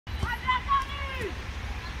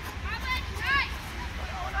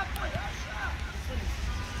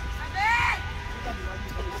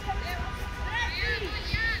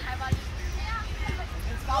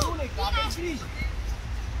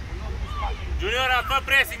Junior, fă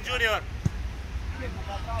pressing, Junior!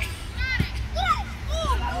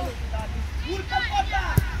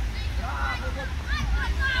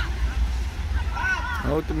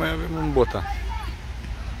 Uite, mai avem un Bota.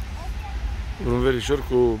 Un verișor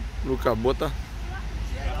cu Luca Bota.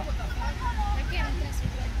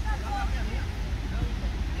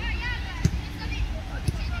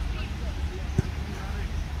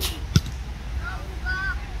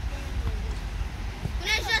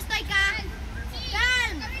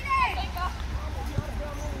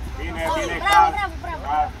 Bine, bine, calm.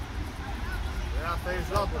 Bravo. Asta e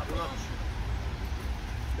jlapă, până.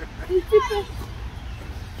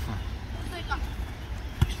 Stoica.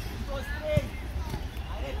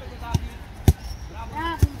 Hai repede, David.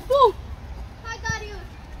 Bravo. Hai, Darius.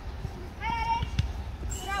 Hai, Alex.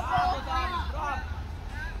 Bravo, David, bravo.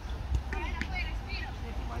 Hai înapoi, respiră.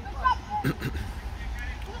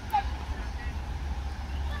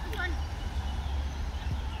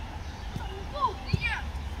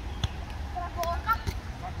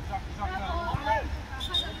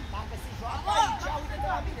 Dacă se joacă aici, uite de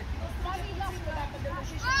la mine. Dacă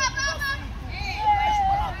depășești,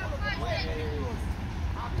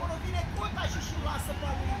 acolo vine cota și lasă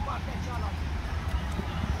banii în partea cealaltă.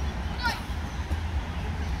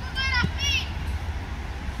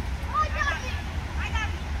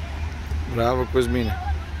 Bravo, Cosmine.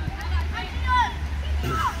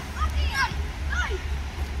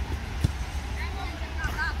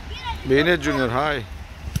 Bine, Junior, hai.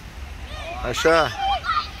 Așa.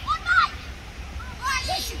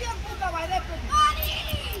 Și vine cota mai repede.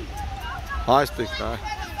 Hai, Stoica, hai.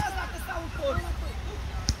 Dacă stau în cort.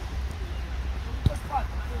 Pe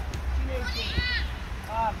spate. Cine e?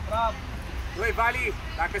 Bravo. Băi, Vali,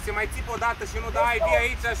 dacă se mai țip o dată și nu dai, vii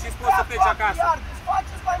aici și îți poți să pleci acasă. Îți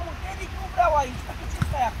faceți mai mult. Eric, nu vreau aici. Dacă ce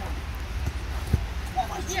stai acolo? Nu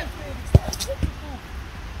mă ce cu Eric stai.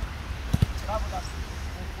 Bravo, David.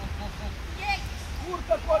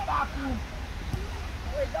 Urcă cota acum.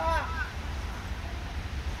 Băi, da.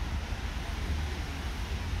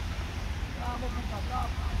 Bravo, Buca,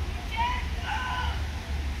 bravo.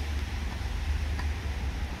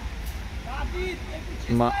 David, de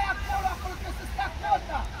ce stai acolo? Acolo trebuie să stea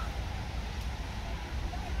cota.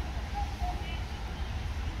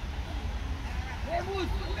 Remus,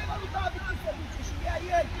 unde lui David cum se duce și ia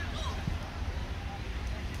el.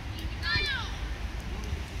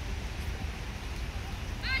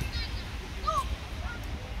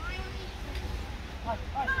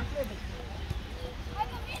 Hai, se trebuie.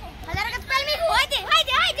 Alergă-ți pe al micu, haide!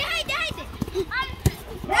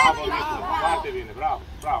 Bravo, Micu, foarte bine, bravo,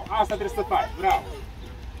 bravo. Asta trebuie să faci, bravo.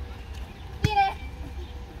 Bine!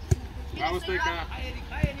 Bravo, Stoica. Hai,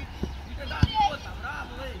 Eric, uite David cota,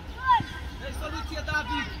 bravo, ei. Dă-i soluție,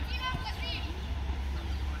 David.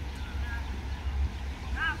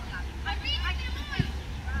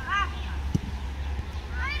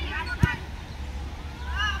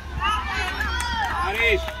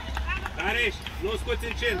 Dareș, nu scoți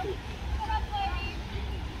în centru.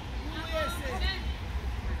 Nu iese.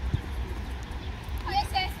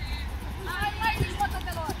 Iese! Hai, nici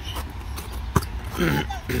botătelor!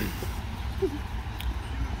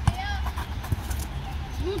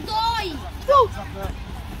 Nu doi!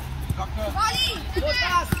 Vali!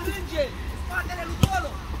 Cota, strânge. Spatele lui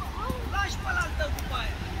Colo. Lași pe ălaltă după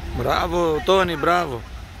aia. Bravo, Toni, bravo.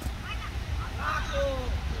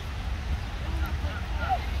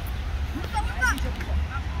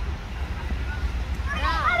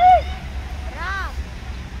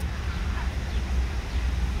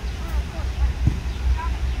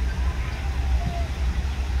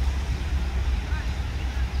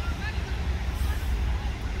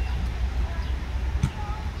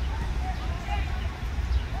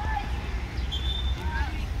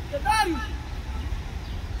 Centru, bani.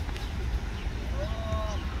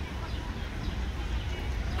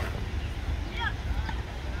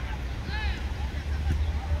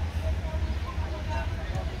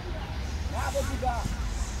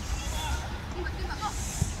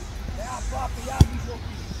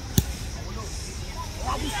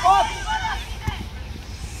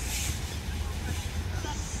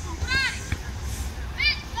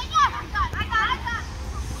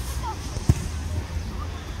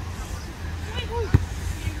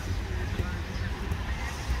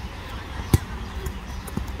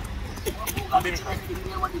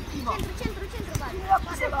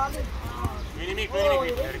 Nu-i nimic,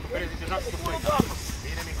 recuperezi ce joacă cu Stoica.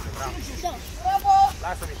 Bine, Micu, bravo. Bravo!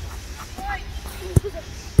 Lasă, Micu.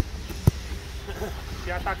 Și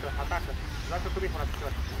atacă. Joacă cu Micu la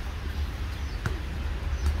picioare.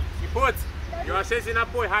 Chipuț, eu așezi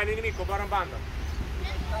înapoi, hai, nu-i nimic, coboară în bandă.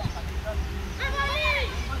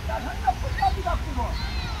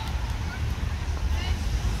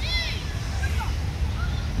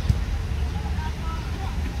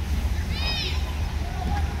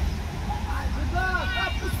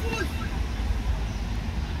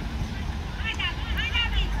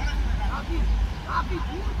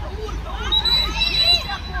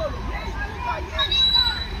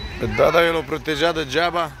 Da, dar el o protejat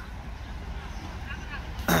degeaba.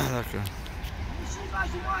 Dacă... Și la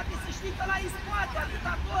jumate să știi că l-ai în spate,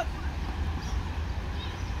 atâta tot.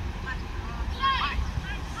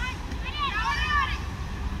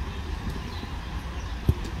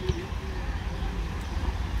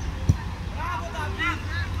 Bravo, David!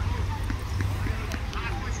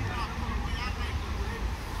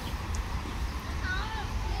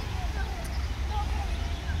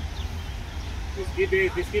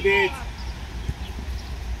 Deschideți, deschideți!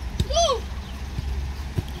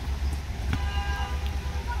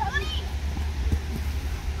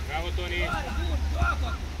 Bravo, Toni!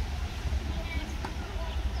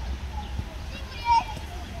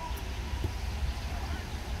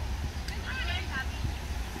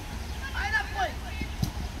 Hai înapoi!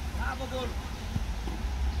 Bravo, gol!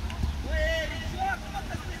 Băi, joacă, mă,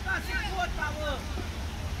 că-ți plecase cota, mă!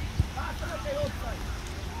 Lasă-mă pe offside!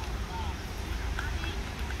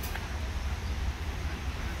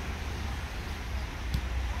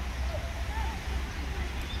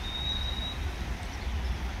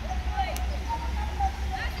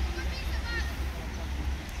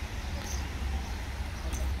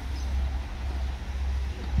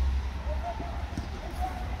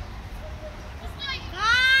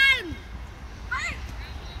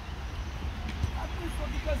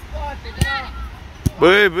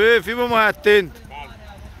 Băi, băi, fii mă mai atent! Calm,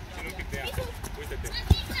 ține un pic de ea, uite-te!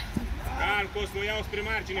 Calm, Cosmo, ia-o spre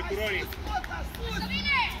margine cu Roni!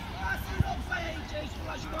 Lasă-i loc să ai aici, ești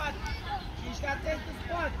la jumătate! Și ești atent în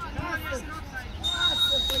spate! Lasă-i!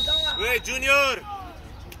 Lasă-i, da! Băi, Junior!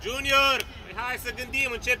 Junior! Hai să gândim,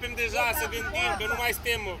 începem deja să gândim, că nu mai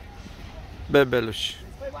suntem, mă! Bebeluși.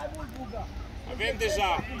 Păi mai mult, Buga! Avem deja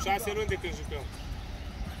 6 luni de când jucăm.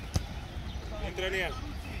 Intră în el.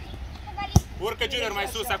 Urcă Junior mai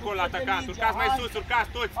sus acolo la atacant. Urcați mai sus, urcați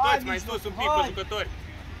toți, mai sus un pic pe jucători.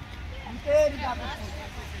 Puterii, dacă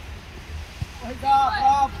păi da,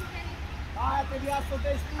 bravo! Aia trebuia să o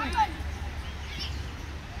vezi tu!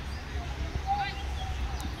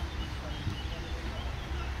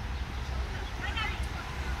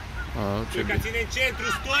 Stoica, ține în centru,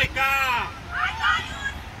 Stoica!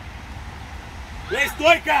 Băi,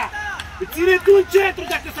 Stoica! Ține tu în centru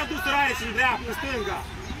dacă s-a dus Raie și în dreapta, în stânga!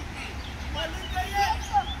 Mă lângă el!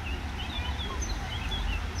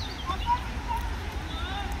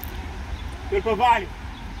 Îl pe Valiu!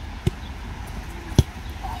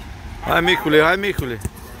 Hai, micule, hai, micule!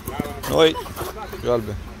 Noi,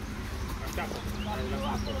 galben.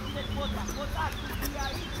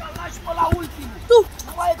 Lași pe la ultimul! Tu!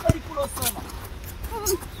 Nu mai e periculos ăla!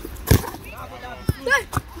 Bravo,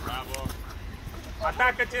 David! Bravo!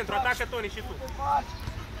 Atacă centru, atacă Toni și tu!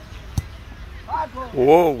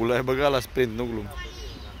 Wow, l-ai băgat la sprint, nu glumă.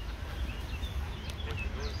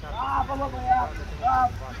 Bravo, mă, băiat!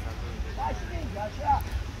 Bravo! Hai stângi, așa!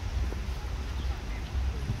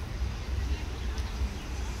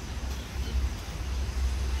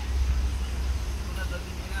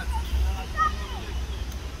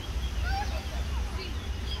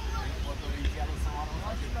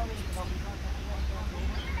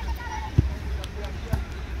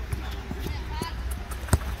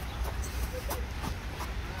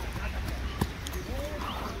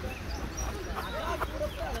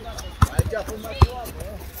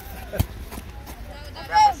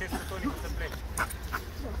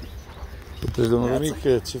 Puteți, domnul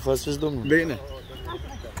Mică, ce faceți, domnul? Bine.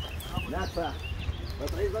 Neața! Vă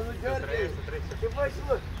trăiți, domnul George! Ce faci,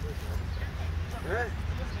 mă?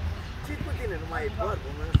 Ce-i cu tine? Nu mai e barbă,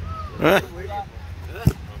 mă?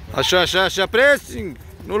 Așa, așa, așa, pressing!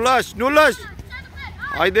 Nu lași, nu lași!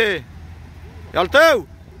 Haide! E al tău!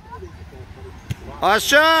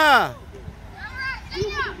 Așa!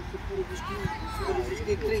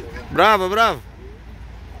 Bravo, bravo!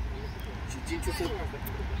 Și 5 o să...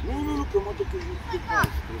 Nu, că mă duc în jur de bani,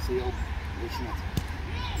 trebuie să iau leșinați.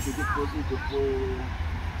 Și după...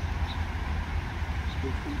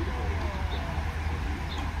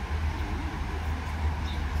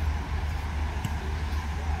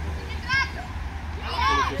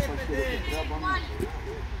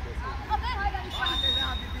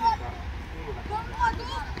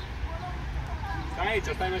 Stai aici,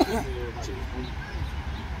 stai mai sus.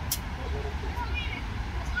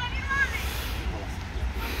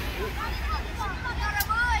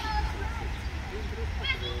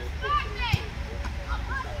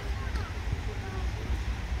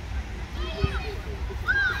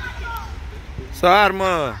 Sar,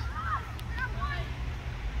 mă!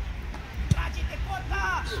 Trage-te,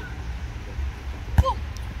 Cota!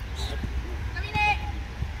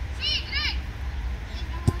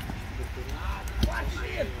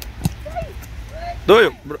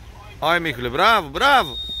 Doi. Hai, Micule, bravo,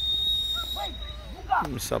 bravo!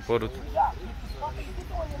 Mi s-a părut.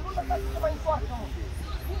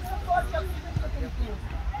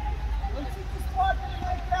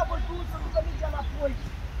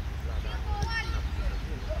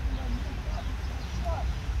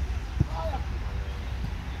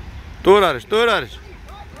 Tu Rareș, tu Rareș!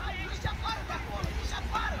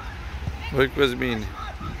 Voi Cosmine.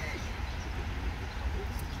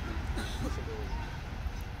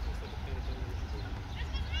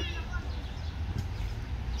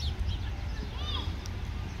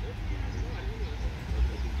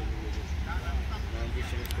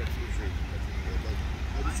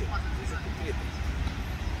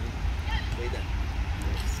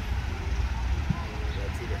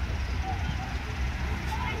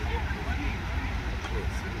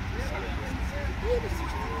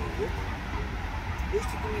 Nu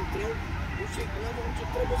știu cum intrăm, nu știu, nu am ce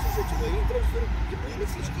trebuie să zice, noi intrăm să ele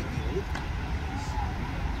se știe din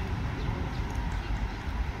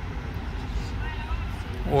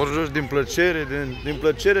Ori joci din plăcere, din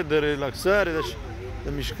plăcere, de relaxare, de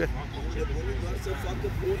mișcare. Nebunii doar să facă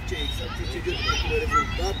orice, exact ce de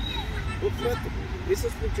rezultat. Bă, frate, vrei să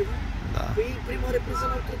spun ceva? Da. Păi prima repriză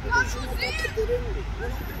n-au trecut de jumătatea terenului. Nu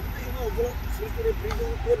n-au trecut de jumătatea, au văzut sfârșitul repriză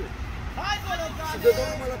în corne. Și dă doar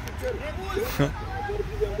numai la picioare. Doar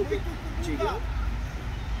priveam de ce iau.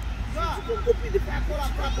 Și cum copii de pe acolo,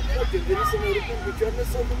 am venit să mă rupăm picioarele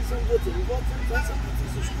sau venit să învăță. Învață, hai să învăță,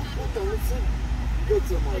 să-și comportă, nu să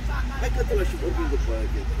învăță mai. Hai că te lași și vorbim după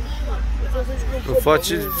aia.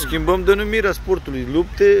 Schimbăm denumirea sportului,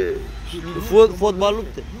 lupte, fotbal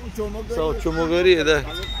lupte. Sau ciomogărie, da.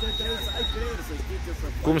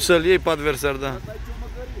 Cum să-l iei pe adversar, da.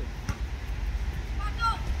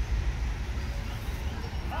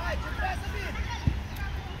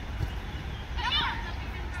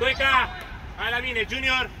 Stoica! Hai la mine,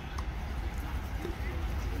 Junior!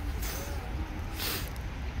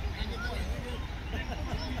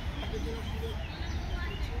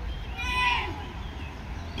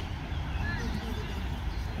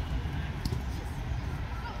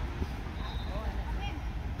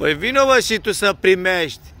 Păi vină, bă, și tu să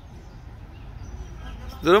primești.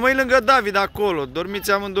 Rămâi lângă David acolo,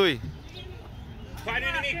 dormiți amândoi. Hai, nu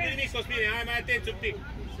nimic, Cosmine, hai mai atenți un pic.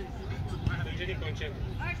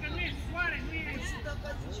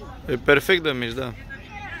 E perfect de mici, da.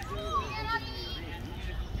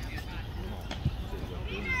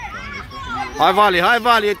 Hai,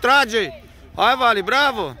 Vali, trage! Hai, Vali,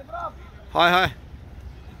 bravo! Hai!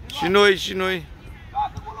 Și noi.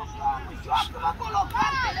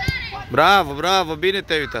 Bravo, bine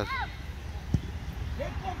te-ai uitat.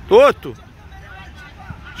 Totul!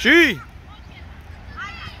 Și!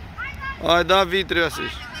 Hai, David, trebuie să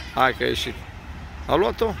ieși. Hai că a ieșit. A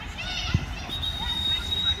luat-o?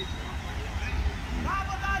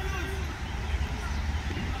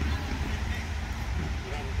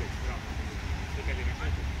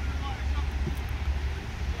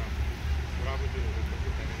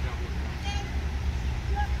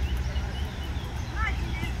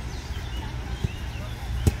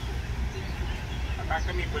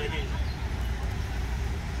 Atacă micul Emil.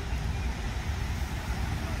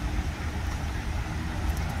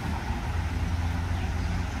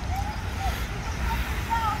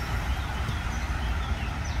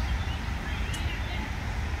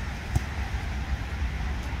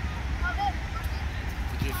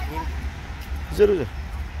 Zero.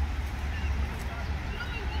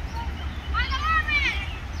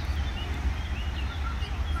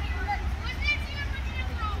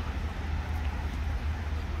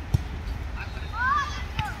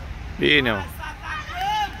 Bine, mă.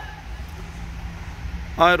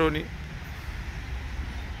 Hai, Roni.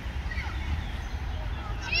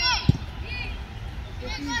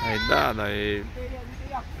 Hai, da, e...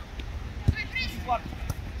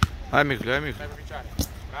 Hai, Micule.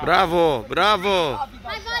 Bravo!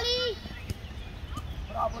 Hai, Vali!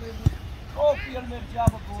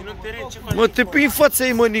 Ține-o în teren, ce faci? Mă, te pui în fața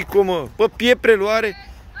ei, mă, Nico, mă. Pe pie preluare.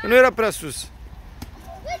 Nu era prea sus.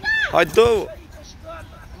 Hai, dă-o!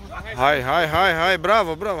 Hai,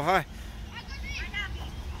 bravo, hai!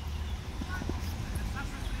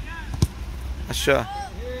 Așa.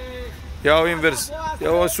 Ia-o invers.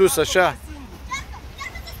 Ia-o sus, așa.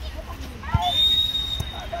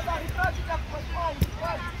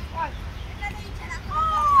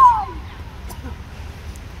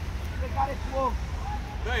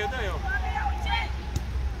 Dă-i-o!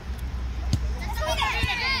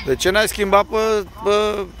 De ce n-ai schimbat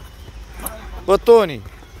pe Toni?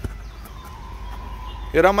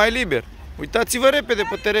 Era mai liber. Uitați-vă repede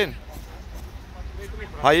pe teren.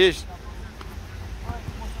 Hai, ieși.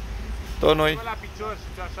 Tot noi. La picior și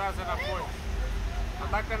te așează înapoi.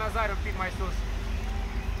 Atacă Nazare un pic mai sus.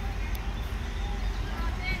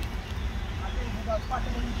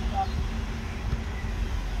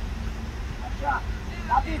 Așa,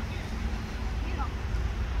 David!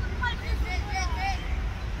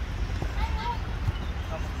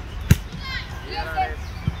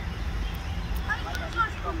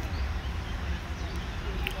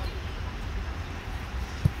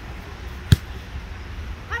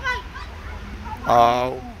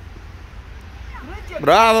 Au.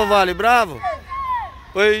 Bravo, Vale, bravo!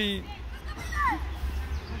 Păi...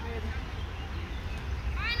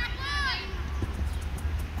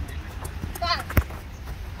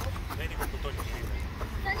 Veni cu Toni.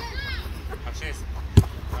 Acces.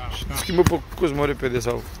 Schimbă pe Cosmo repede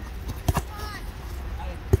sau...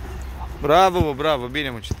 Bravo, bă, bravo, bine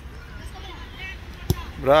muncit.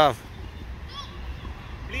 Bravo.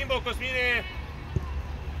 Plimbă, Cosmine!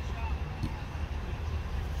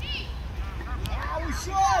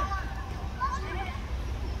 Ușor!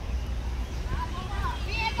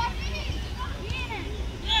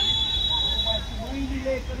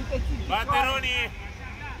 Bate Roni!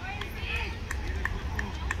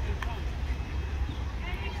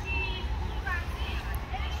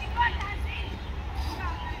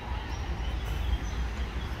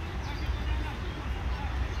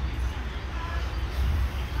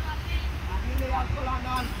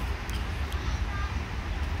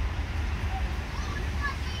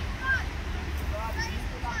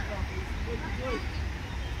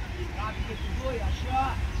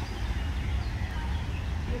 Așa.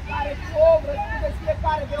 Fiecare cu om, răspundeți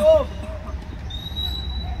fiecare de om.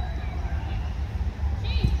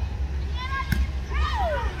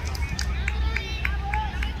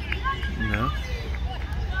 Da.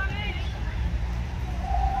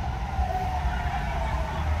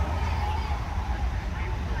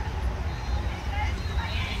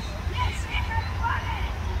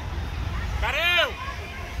 Careu!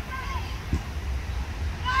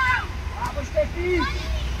 Bravo, Ștefi!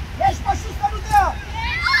 Ești pe sus, să nu dea!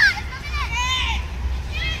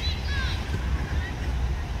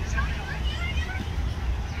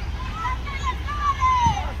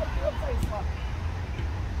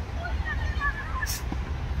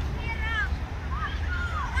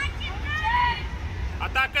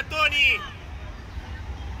 Atacă Toni!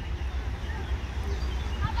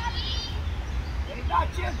 Ei da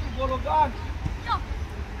centru, Bologan!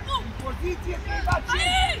 În poziție că ei da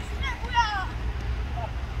centru!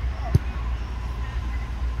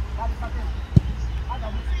 Odată camera.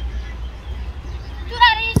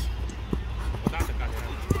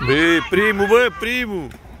 Bă, primul, bă, primul!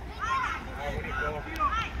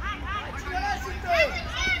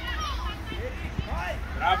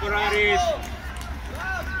 Bravo, Raris!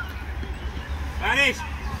 Raris!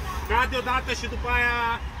 Cade odată și după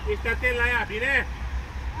aia ești atent la ea, bine?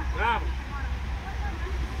 Bravo!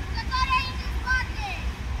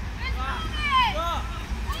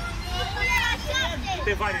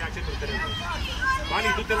 Du-te, Vani, la centru terenului.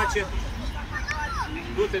 Vani, du-te la centru.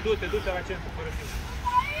 Du-te la centru, fără timp.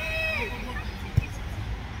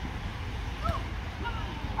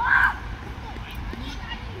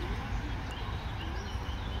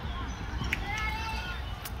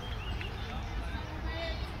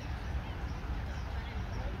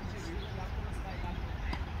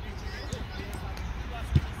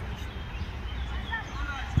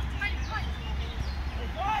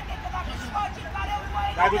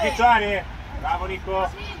 Dai cu picioare! Bravo, Nico!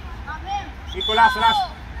 Nico, lasă,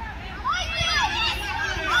 lasă!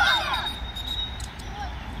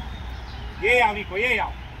 Ei iau, Nico, ei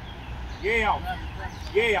iau! Ei iau!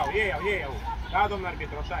 Ei iau, ei iau, ei iau! Da, domnul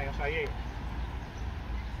arbitru, așa e, așa, ei iau!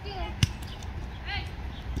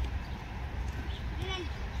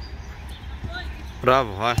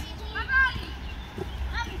 Bravo, hai!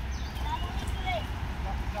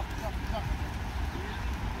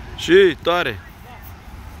 Și tare!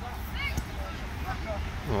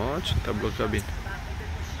 O, ce te-a blocat bine!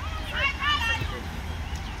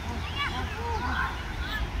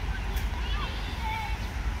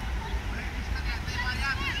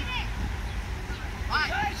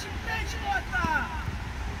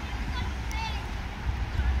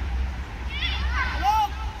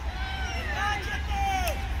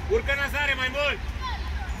 Urcă Nazare mai mult!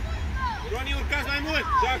 Roni, urcați mai mult!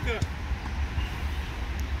 Joacă!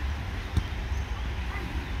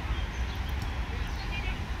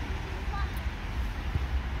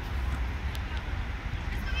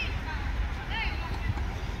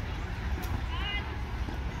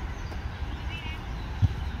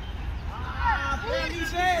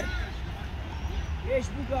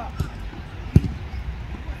 Ești buga!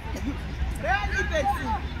 Prea liber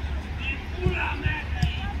sunt.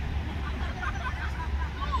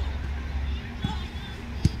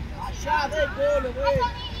 Așa, dă-i golul, băi!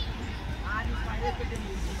 Ani, mai repede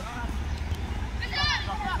mult,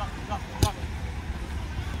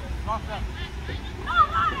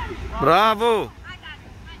 Bravo!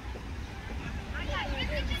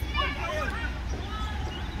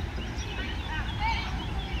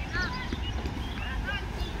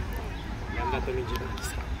 Mi-am dat o minge.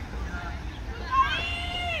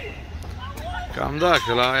 Cam da,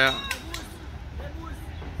 că la aia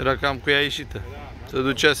era cam cu ea ieșită. Se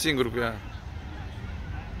ducea singur cu ea.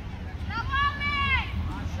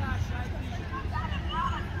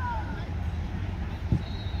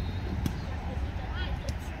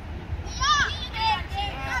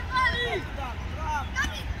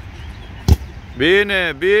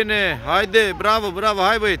 Bine, bine, haide, bravo, bravo,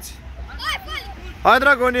 hai băieți! Hai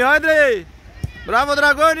Dragoni, haide! Bravo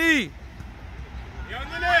Dragoni!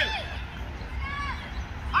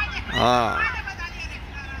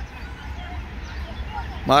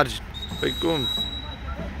 Margi, păi cum?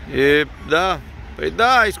 E, da, păi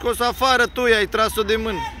da, ai scos-o afară tu, i-ai tras-o de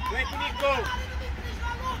mână.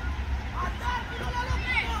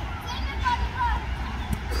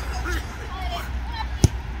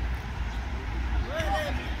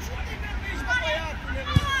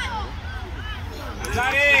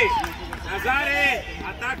 Nazare! Nazare!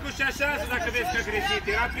 Atacul și așa dacă vezi că a greșit.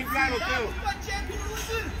 Era prin planul tău.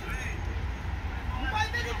 Nu mai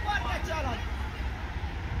veni partea cealaltă.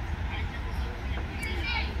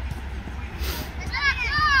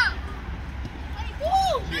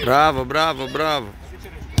 Bravo, bravo, bravo.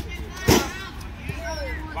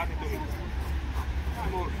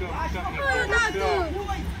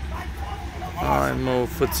 Hai mă,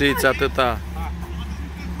 fățiți atâta.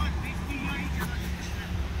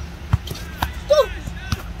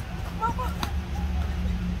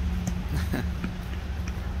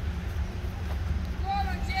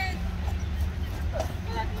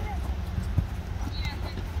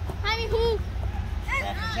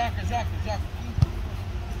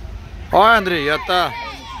 Hai Andrei, ia ta.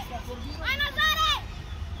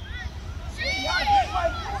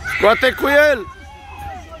 Scoate cu el.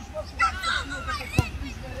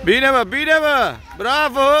 Bine mă, bine mă.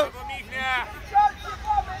 Bravo.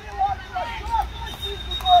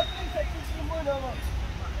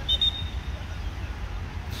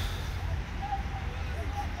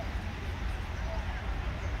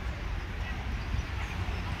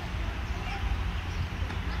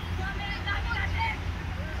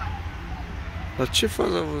 Dar ce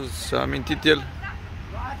fază a avut? S-a amintit el?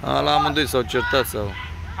 La amândoi s-au certat sau?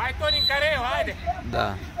 Hai Toni în careu, haide!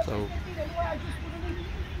 Da, sau...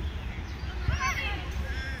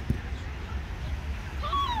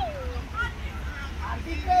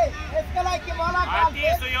 Arbitre, vezi că l-ai chemat la galben?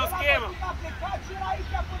 Atisul, eu schemă! A plecat și era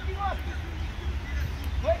aici, a continuat.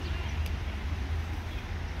 Băi!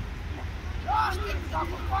 Da, știi, s-a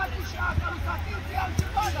făcut și a dat atenție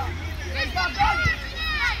altceva, da! Îți da galben!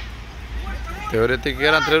 Teoretic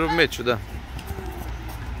era întrerupt meciul, da.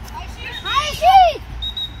 Hai ieși!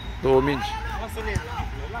 Două mingi. Lasă-le,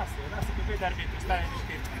 lasă că vede arbitru, stai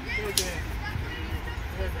liniștit. Vede...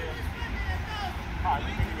 Hai,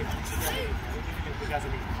 nu-i deviază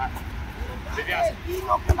nimic, hai. Deviază.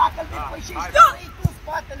 Vino că dacă îl depășești, dă-i tu în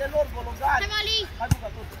spatele lor, bologari. Hai Mali! Aducă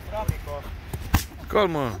totul, bravo.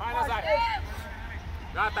 Calmă. Hai Nazare!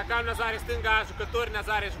 Gata, calm Nazare, stânga, jucători,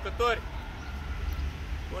 Nazare, jucători.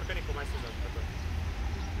 Urcă Nico mai sus la jucători.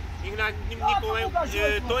 Nico,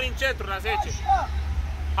 Toni în centru, la 10.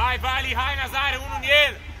 Hai Vali, hai Nazare, unul în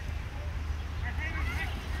el!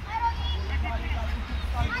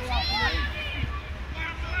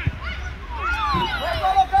 Băi,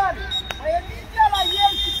 bologari, mai e mingea la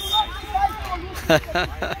el și tu nu ai soluție.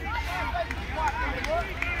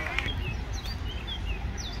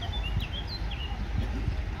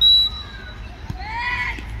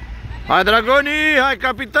 Hai Dragoni, hai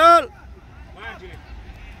capital! Margine!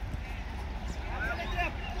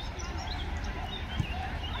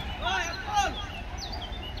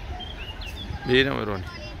 Bine mă, Roni.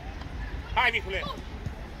 Hai Micule!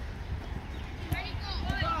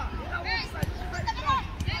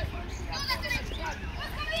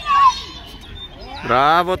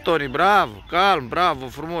 Bravo Toni, bravo, calm, bravo,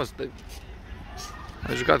 frumos.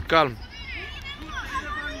 Ai jucat calm.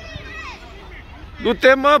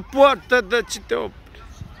 Du-te mă, poartă, de ce te opri?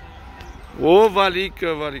 O, Valică,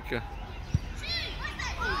 Valică.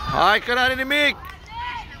 Hai că n-are nimic.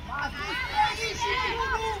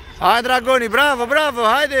 Hai Dragoni, bravo, bravo,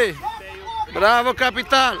 haide. Bravo,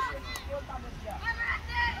 capital.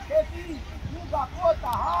 Șefii, nu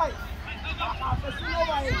Dakota, hai!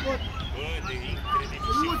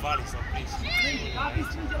 Vali s-au prins.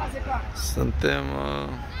 Suntem...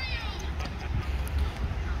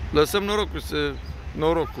 Lăsăm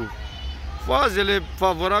norocul. Fazele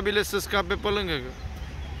favorabile să scape pe lângă.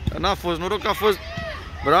 Că n-a fost noroc, a fost...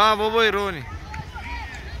 Bravo, băi, Roni!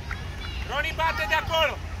 Roni bate de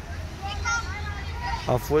acolo!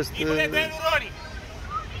 A fost... Nicule, dă-i lui Roni!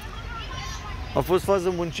 A fost fază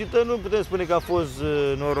muncită, nu putem spune că a fost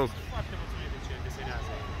noroc. Foarte mulțumit de ce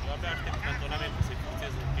desenează. Eu abia aștept cantonamentul să-i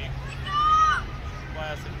forțez un pic. După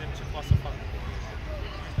aia să vedem ce poate să facă.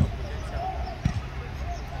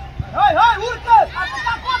 Hai, hai, urcă!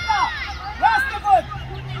 Atâta cota! Lasă, văd!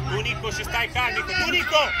 Du, Nico, și stai calm, Nico! Du,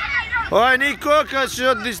 Nico! Hai, Nico, că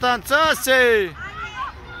și-o distanțase!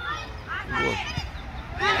 Bun.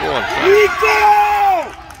 Nico!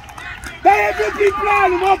 Dă-i bun prin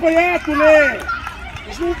planul, mă, băiatule!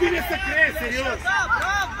 Deci nu-mi vine să crezi, serios!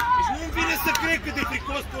 Deci nu-mi vine să cred cât de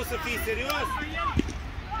fricos poți să fii, serios!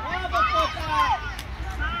 Bravo, Cota!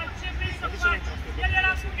 Ce vrei să faci? El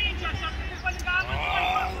era cu mingea și a trecut pe lângă Amical.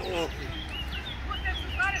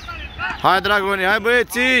 Hai, dragoni, hai,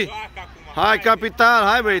 băieții! Hai, capital,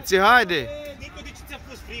 hai, băieții, haide! Nico, de ce ți-a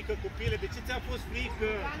fost frică, copile? De ce ți-a fost frică?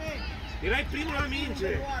 Erai primul la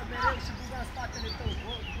minge! Mereu și buga în spatele tău.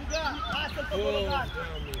 Buga, lasă-l pe Bologan.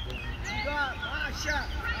 Buga, așa,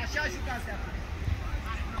 așa jucați acum.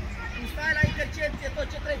 Tu stai la intercepție tot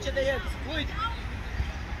ce trece de el. Uite.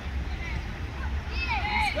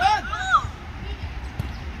 Scăd!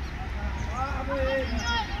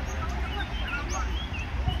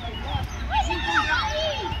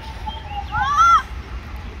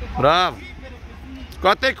 Bravo!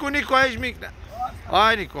 Scoate cu Nico aici, mic!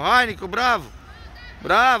 Hai, Nico, bravo!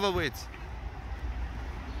 Bravo, băieți!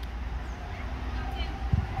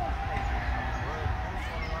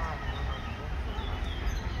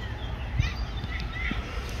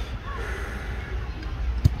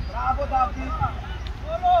 Bravo, David!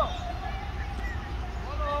 Golo!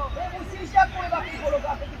 Golo! Remusiți de acolo dacă e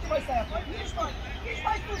Bologan, pentru ce mai stai acolo? Nici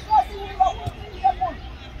mai tu scoate unul la unul, nici de acolo!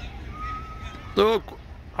 Tu,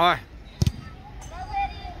 hai!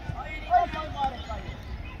 Hai mai mare ca el!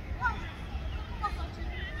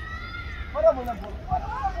 Fără mână golul, fără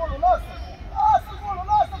mână golul, lasă! Lasă golul,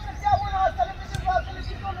 lasă că ți-a mâna asta, le vedeți la altele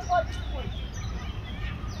și nu le faci și voi!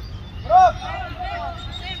 Bravo!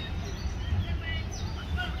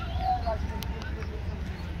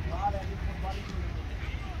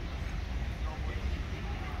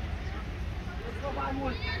 Mai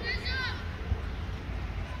mult!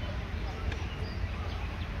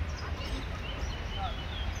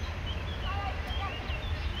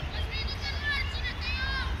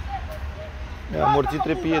 Mi-a amorțit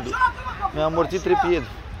trepiedul. Mi-a amorțit trepiedul.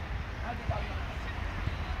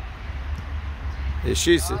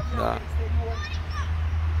 Ieșise, da.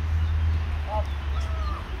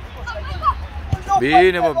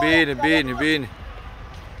 Bine, bă, bine.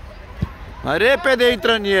 Mai repede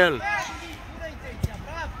intră în el.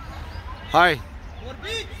 Hai.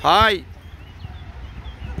 Hai.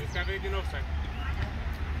 Vezi că a venit din offside.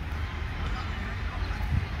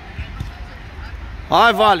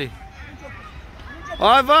 Hai, Vali.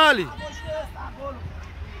 Hai, Vali.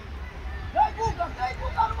 Dai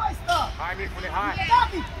Guga, nu mai sta! Hai, Micule, hai!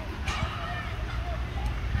 David!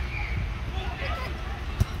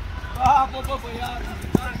 Bravo, bă, băiat!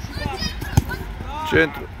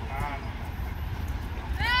 Centru.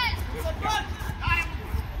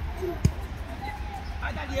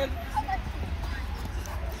 Hai, Daniel!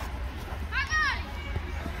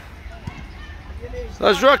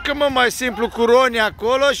 Dar joacă, mă, mai simplu cu Roni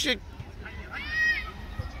acolo și...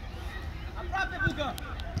 Aproape, Guga!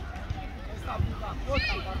 Ăsta, Guga,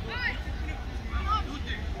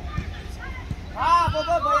 bravo,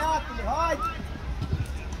 bă, băiatule, hai!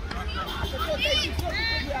 Să tot ai zis, tot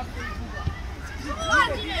trebuie acolo, Guga!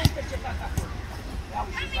 Bine interceptat acolo!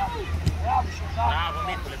 Bravo, șutat! Bravo,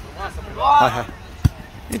 Micule, frumoasă! Hai.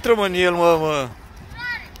 Intră, mă, în el, mă.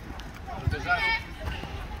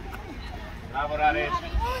 Bravo, Rareș!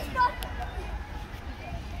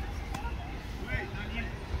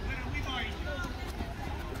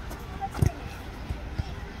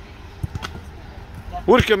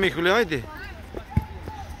 Urcă, Micule, haide.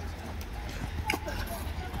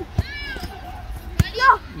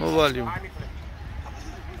 Mă, Valiu. Hai, Micule!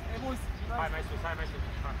 Hai mai sus, hai mai sus!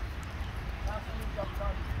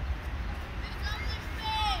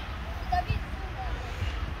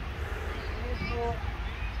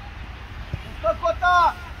 Stă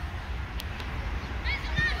Cota!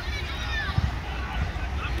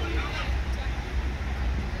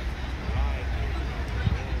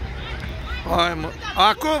 Hai, mă.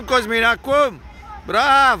 Acum, Cosmin, acum!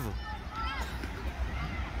 Bravo!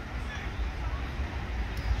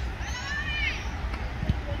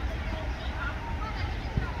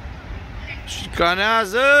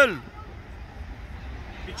 Șicanează-l!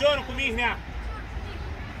 Piciorul cu Mihnea!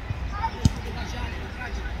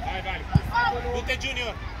 Hai, Vali! Du-te,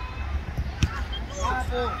 Junior!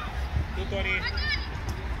 Du, Tori!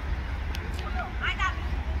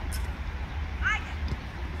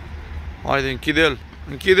 Haide, închide-l!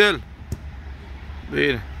 Închide-l!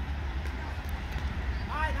 Bine!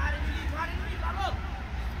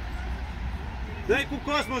 Dă-i cu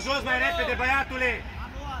Cosmo jos mai repede, băiatule!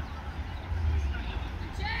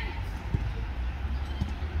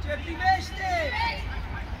 Ce primește?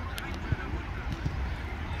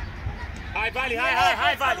 Hai, Vali,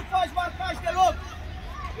 hai, Vali! Nu faci marcaj deloc!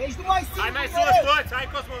 Ești numai singur. Hai mai sus, toți! Hai,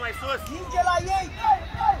 Cosmo, mai sus! Minge la ei!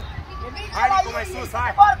 E minge Hai, la Nicu, ei! mai sus,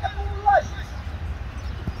 hai! Parcă tu nu lași!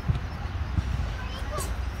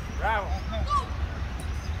 Bravo!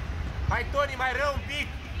 Hai, Toni, mai rău un pic!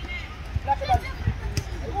 Pleacă de aici!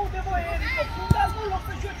 Unde voi, Erică? Unde ați în loc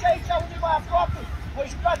să joci aici, unde mai aproape? Voi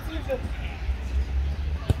jucați invers!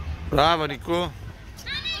 Bravo, Nicu!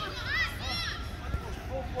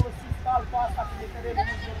 Nu folosiți calpa asta pe de teren,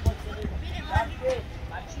 nu pot să vedă. Dar de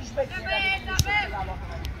la 5 metri era de 15 la loc.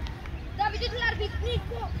 David, tu l-arbitru,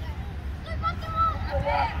 Nico! Nu-i poate, mă!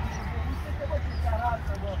 Nu se te văd ce se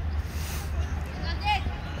arată, bă!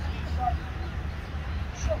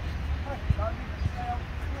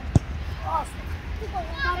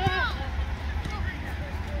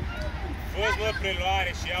 Fost, mă,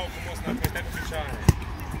 preluare și iau cum o să n-am cu picioare.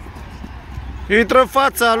 Intră în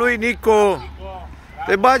fața lui, Nico!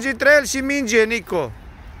 Te bagi între el și minge, Nico!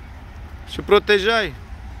 Și protejai!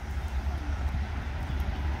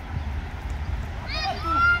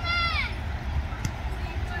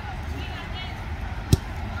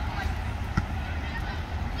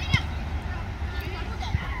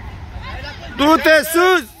 Du-te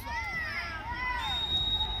sus!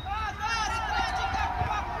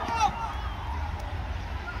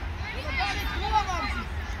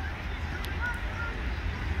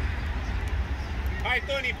 Hai,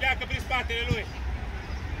 Toni, pleacă prin spatele lui!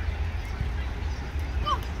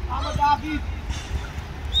 Mamă, David!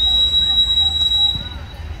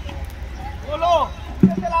 Olo!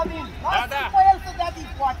 Uite-te la mine! Lasă după el să dea din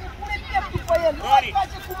poate! Pune pieptul după el! Nu mai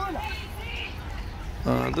face cu mâna!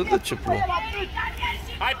 A, du-te ce plouă!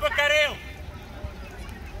 Hai pe careu!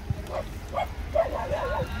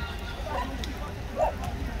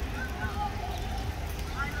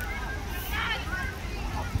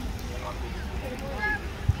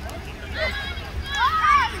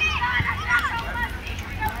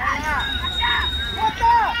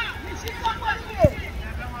 Gata! Ieșiți la părinte!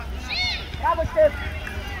 Bravo, Ștef!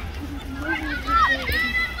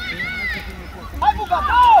 Hai, Buga,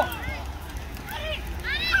 dă-o!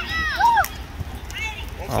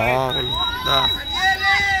 Aoleu, da.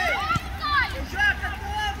 Daniele! Joacă cu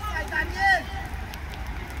offside, Daniel!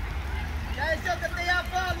 Ia-i joc că te ia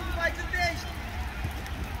valul, nu mai gândești!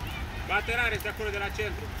 Baterare de acolo de la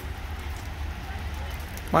centru.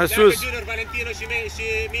 Mai Pleacă sus! Junior, Valentino și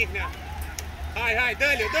Mihnea. Hai,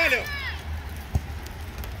 dă-le-o, dă-le-o!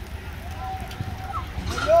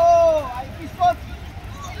 Alo, ai pisot!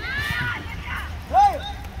 Hei!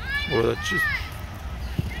 Bă, dar ce...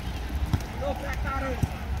 Nu prea tare!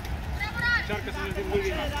 Încearcă să ne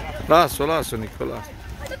dezvolvim. Lasă-o, lasă-o, Nicola.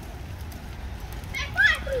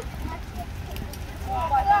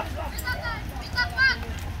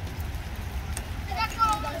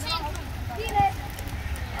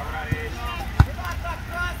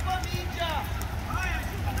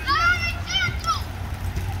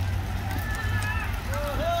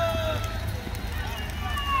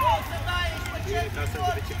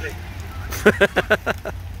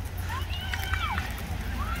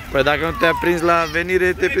 Păi dacă nu te-a prins la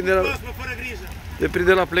venire, te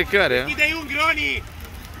prinde la plecare. Închide-i unghioni!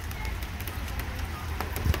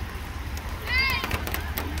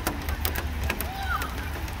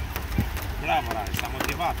 Bravo, Rani, s-a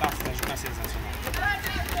motivat, asta a jucat senzațional.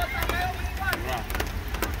 Bravo.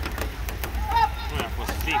 Nu i-a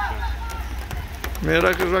fost frică. Mi-era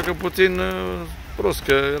că joacă puțin prost,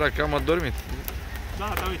 că era cam adormit.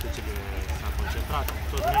 Da, dar uite ce bine s-a concentrat,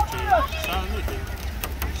 tot meciul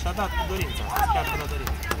și-a dat dorința, chiar și-a dat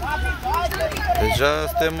dorința. Deja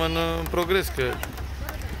suntem în progres, că...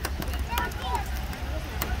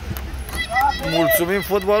 Mulțumim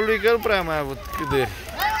fotbalului că nu prea am mai avut cât.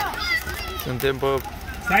 Suntem pe...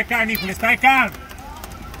 Stai calm, Nicule, stai calm!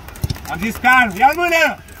 Am zis calm, ia-l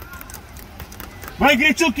mână! Băi,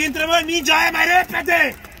 Greciuc, intră mă în mingea aia mai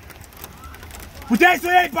repede! Puteai să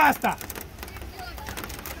o iei pe asta!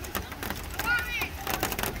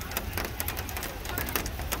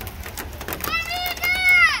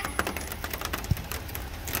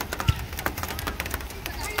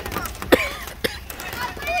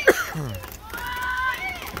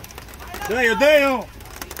 Dă-i-o, dă-i-o!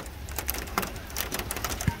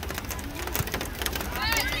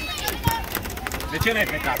 De ce n-ai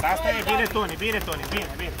plecat? Asta e bine, Toni, bine, Toni, bine,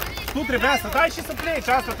 bine. Tu trebuia să dai și să pleci,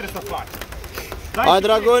 asta trebuie să faci. Hai,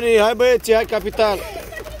 dragonii, hai băieții, hai capital.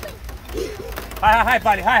 Hai,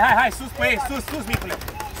 Bali, hai, sus pe ei, sus, micule,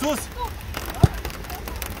 sus.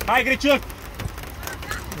 Hai, Greciuc.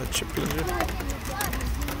 Ce plânge?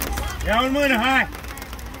 Ia-o în mână, hai.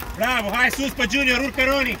 Bravo, hai sus pe Junior, urcă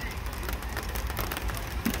Roni.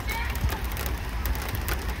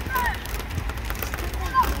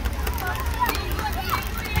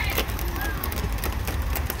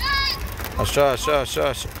 Așa.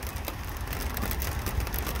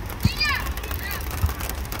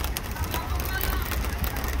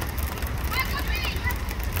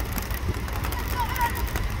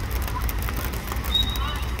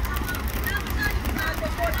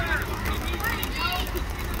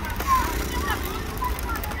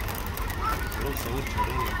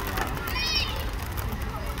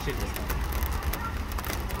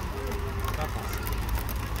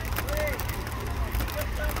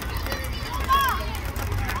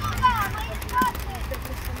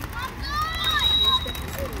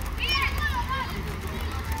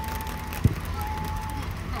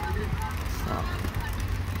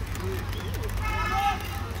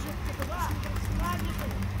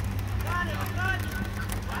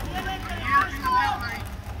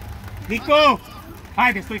 Nico!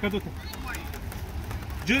 Haide, stoi cădută!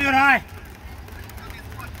 Junior, hai!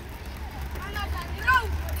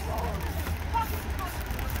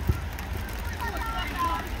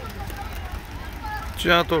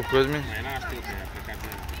 Ce a tot, Cosmin?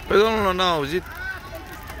 Păi domnul n-a auzit.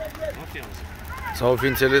 Sau fi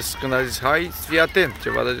înțeles când a zis hai, fii atent,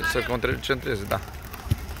 ceva de să concentreze, da.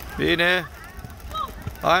 Bine.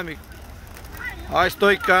 Hai, mic. Hai,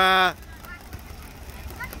 Stoica!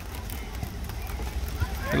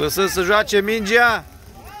 Lăsăm să joace mingea.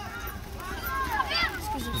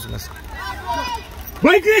 Mulțumesc.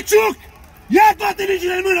 Băi, Greciuc! Ia toate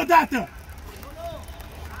mingile în mână odată!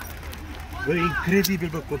 Băi, e incredibil,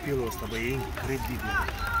 bă, copilul ăsta, băi, e incredibil.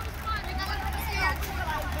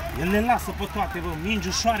 El le lasă pe toate, bă, mingi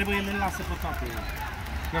ușoare, bă, el le lasă pe toate.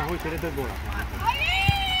 Na, uite, le dă gol acum.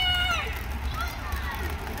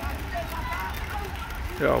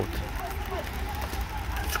 Ia uite.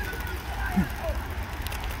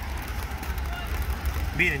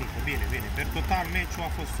 Bine, Nico, bine. Per total, meciul a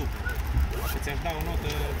fost super. Dacă ți-aș da o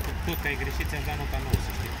notă, tot că ai greșit, ți-aș da nota 9,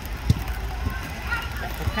 să știi.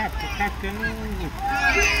 Dar păcat că nu...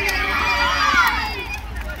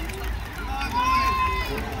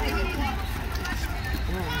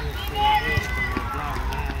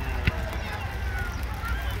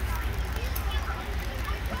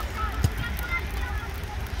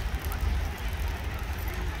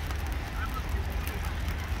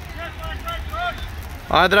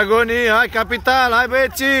 Hai, dragonii, hai, capital, hai,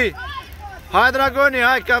 băieții! Hai, dragonii,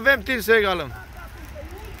 hai, că avem timp să egalăm!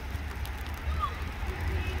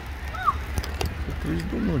 Ce trăiți,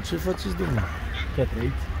 domnul? Ce faceți, domnul? Ce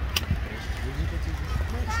trăiți?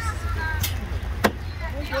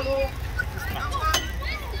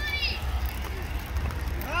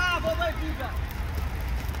 Bravo, băi, Buga!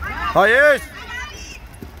 Hai, ieși!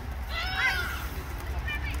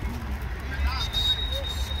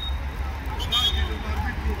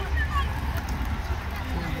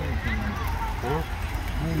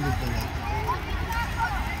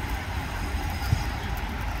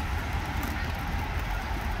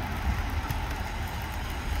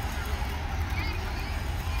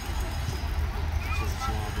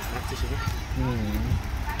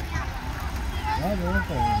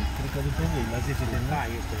 Da, cred că după voi, la 10 de Da,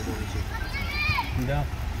 este de 2005. Da.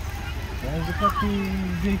 Am jucat cu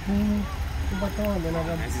Jay cu Bataman, de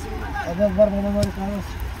aveam barba mai mare ca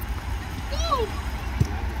noastră.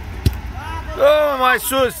 Dă-mă mai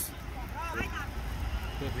sus!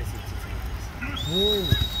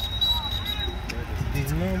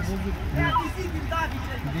 Deci n-am văzut.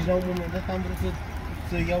 Deci la un moment dat am vrut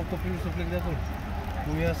să iau copilul să plec de acolo.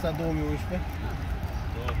 Cum e asta 2011?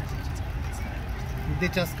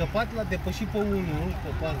 Deci a scăpat, l-a depășit pe unul,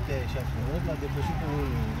 pe partea aia așa frumos, l-a depășit pe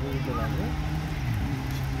unul de la noi.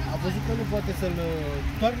 A văzut că nu poate să-l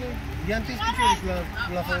toarne, i-a întins piciorul și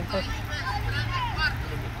l-a făcut.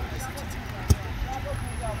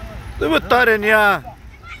 Dă-mă tare în ea!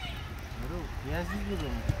 I-a zis, bă,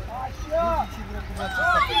 domnule. Ce dracu face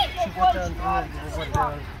asta? Și făcea antrenor după partea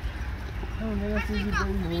aia. Nu, mi-a să zic, bă,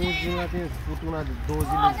 nu vin la tine, să fut una de 2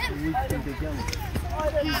 zile și uiți cum te cheamă.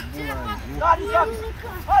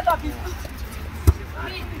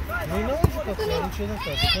 Noi n-am jucat cu ea niciodată,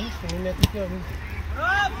 că nu știu, nu mi-a trecut aminte.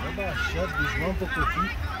 Da, așa, deci m-am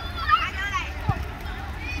păcătit.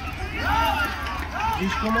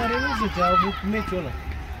 Deci cum are nu zice, a avut meciul ăla.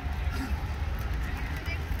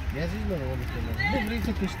 I-a zis, bă, bă, vrei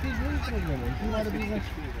să câștigi? Nu-i problemă, în prima repriză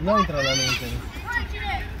n-au intrat la noi în teren.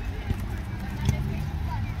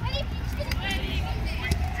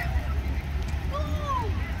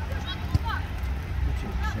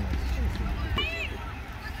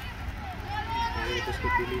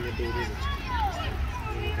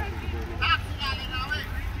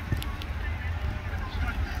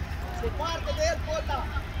 Se poartă de el Cota!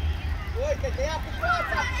 Uite, te ia cu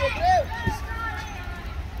fața, e greu!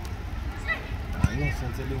 Nu se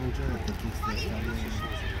înțeleg niciodată chestia asta,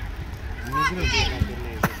 nu e greu.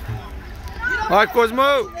 Hai, Cosmo!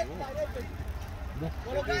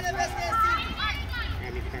 Colocare vezi că e simplu!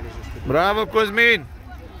 Bravo, Cosmin!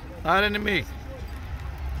 Are nimic.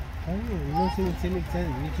 Hai, nu se înțeleg, ți-am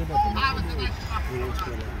zis, niciodată.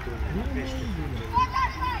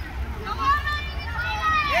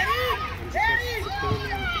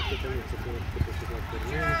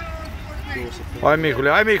 Hai, Micule,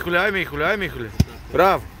 hai, Micule, hai, Micule, hai, Micule.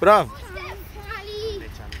 Bravo, bravo.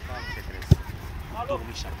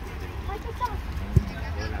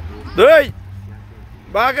 Dă-i!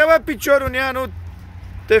 Bagă-mă piciorul în ea, nu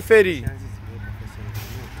te feri.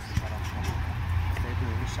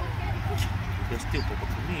 Eu știu pe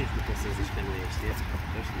copil, nu ești după să zici că nu ești, știți?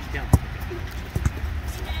 Eu știam.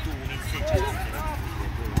 Tu, unii 10 ani,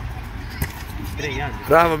 3 ani.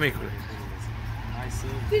 Bravo, Micule. Hai să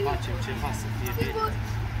facem ceva, să fie bine.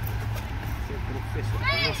 Să profesor,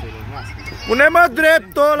 nu o să-i lovească. Pune-mă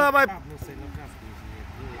dreptul ăla mai... Nu o să-i lovească,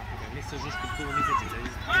 nici să joci cu 2010, ți-ai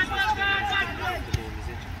zis? Nu joci cu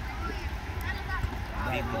 2010.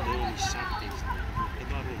 Primul 2007, că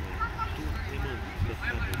doar unul. Tu, primul, de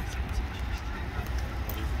frate,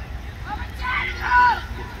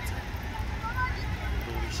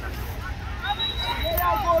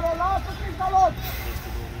 Ia golul, lasă Cristalot!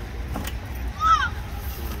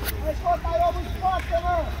 Hai, Cota, ai omul în spate,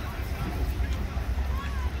 mă!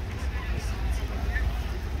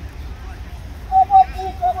 Mă,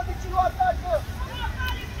 bucă, mă, de ce nu atacă?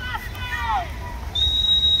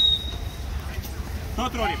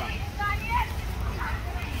 Tot Roniva!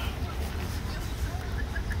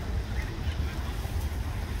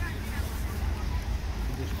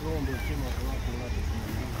 Deci plouă în Bălcima, că l-a acumulat și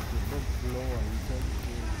tot plouă aici,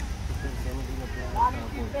 sper să nu vină ploaua asta Am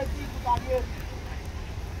acolo. înțeles cu Daniel.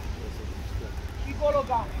 Și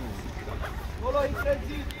Gologan. Golo e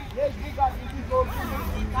trezit, ești buca din vizor,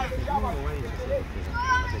 stai degeaba, înțelegi?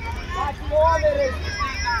 Dați-l o amere!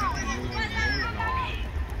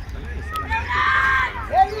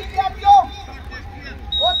 Ei, campion!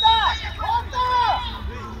 Cota! Cota!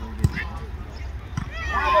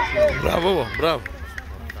 Bravo, bă, bravo.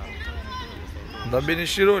 Dar bine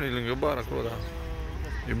și Roni lângă bar acolo, da.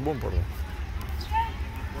 E bun, pardon.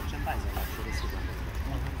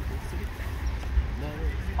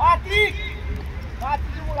 Patrick!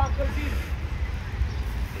 Patrick, drumul la încălzire!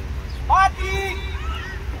 Patrick!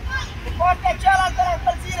 Pe partea cealaltă la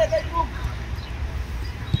încălzire de drum!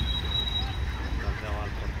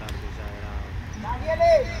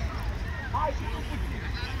 Daniele! Hai și tu puțin!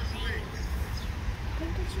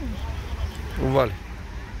 Lui Vale.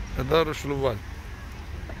 I-a dat roșu lui Vale.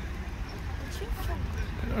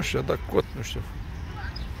 Nu știu, i-a dat cot, nu știu.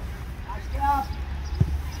 Așteaptă!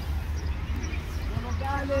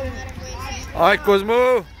 Hai, Cosmo!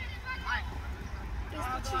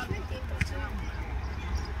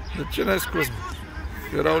 De ce n-ai scos, mă?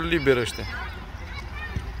 Erau liberi ăștia.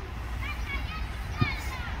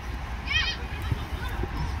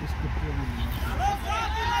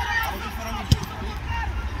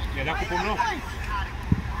 I-a dat cu pumnul? Hai,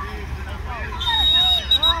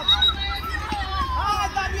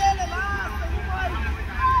 Daniele, lasă, nu mai!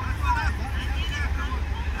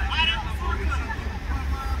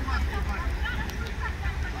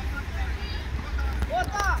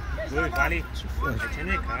 Băi, Vali, de ce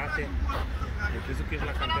nu e karate? Ai crezut că ești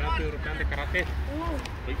la campionatul european de karate?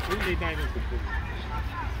 Păi unde îi dai, nu, cu pumnul?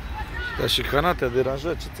 Dar și canat te-a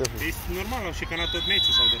deranjat? Ce ți-a fost? Păi normal, au și canat tot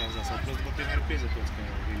meciul s-au deranjat, s-au plâns după prima repriză toți, că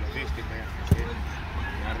îi lovește pe aia, știi?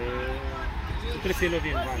 Dar nu trebuie să-i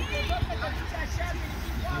lovim, Vali.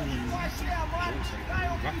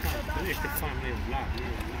 Vaca, nu ești fan, nu e Vlad, nu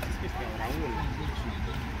este Raul.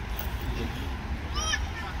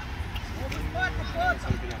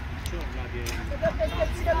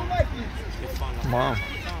 Mamă.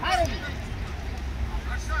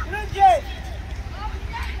 Strânge!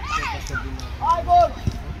 Hai, gol!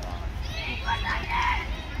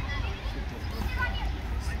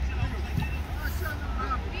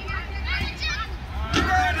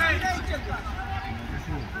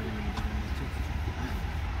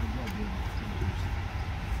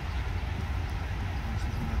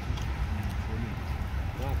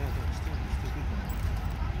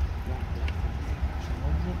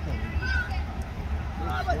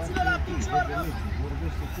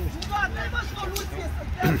 Buga, dai mă soluție să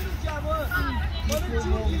dea mingea, mă! Mănânci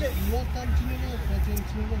unghiile!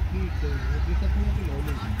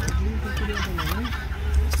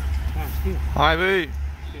 Hai, băi!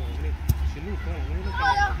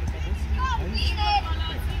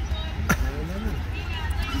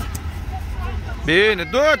 Bine,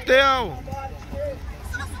 du-te, iau!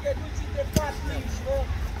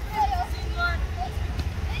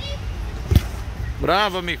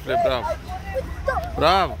 Bravo, micule, bravo!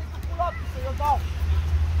 Bravo!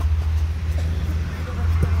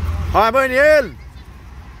 Hai, băi, în el!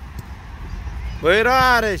 Băi,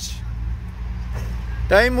 Rareș!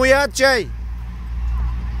 Te-ai muiat ce ai?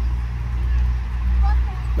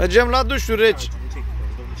 Mergem la dușuri reci.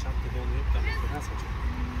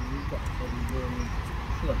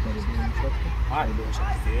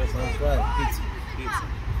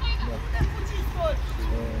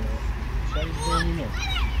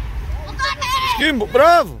 Schimbul,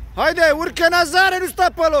 bravo! Haide, urcă Nazare, nu sta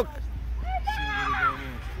pe loc!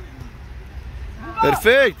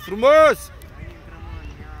 Perfect, frumos!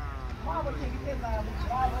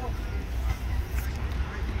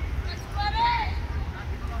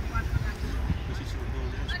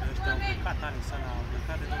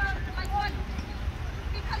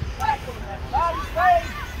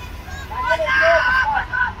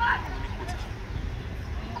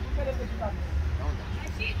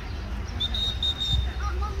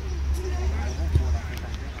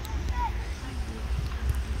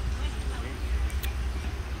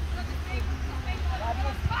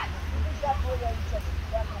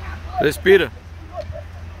 Respira.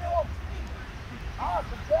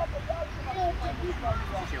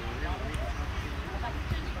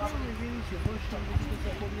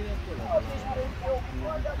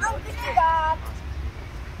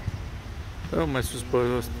 Dă mai sus pe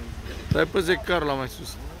ăsta. Dai pe zecarul mai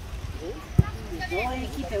sus. Două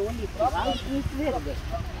echipe, un litru, alt verde.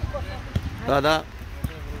 Da, da.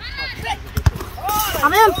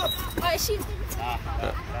 Avem! A ieșit!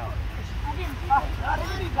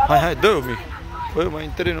 Hai, hai, dă-o mic. Bă, mai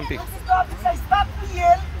întâlnim un pic. Să-i stat cu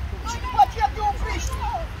el și după aceea te oprești.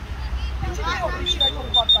 De ce te oprești și ai tot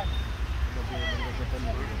partea?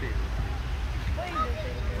 Băi,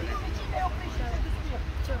 de ce te oprești și ai tot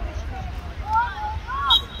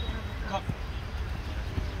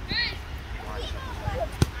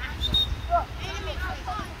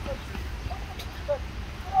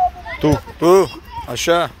Tu,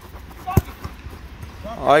 așa.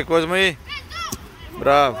 Hai, Cosmăi.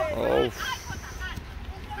 Bravo. Of.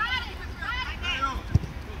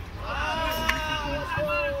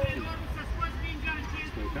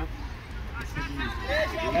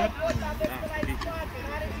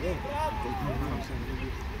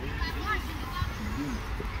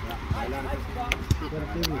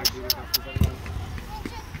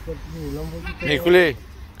 Micule,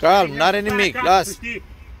 calm, n-are nimic, las.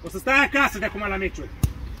 O să stai acasă de acum la meciuri.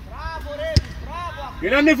 Bravo, Remi, bravo!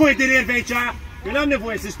 Eu n-am nevoie de nervi aici, eu n-am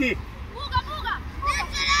nevoie, să știi.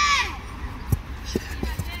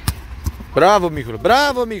 Bravo, Micule,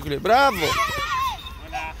 bravo, Micule, bravo!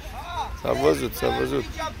 S-a văzut, s-a văzut.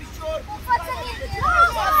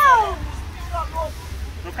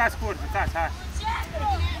 Jucați scurt, jucați, hai.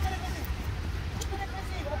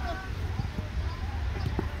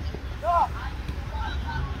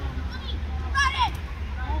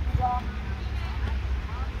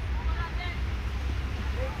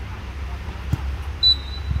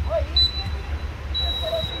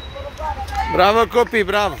 Bravo, copii,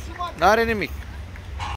 bravo! N-are nimic.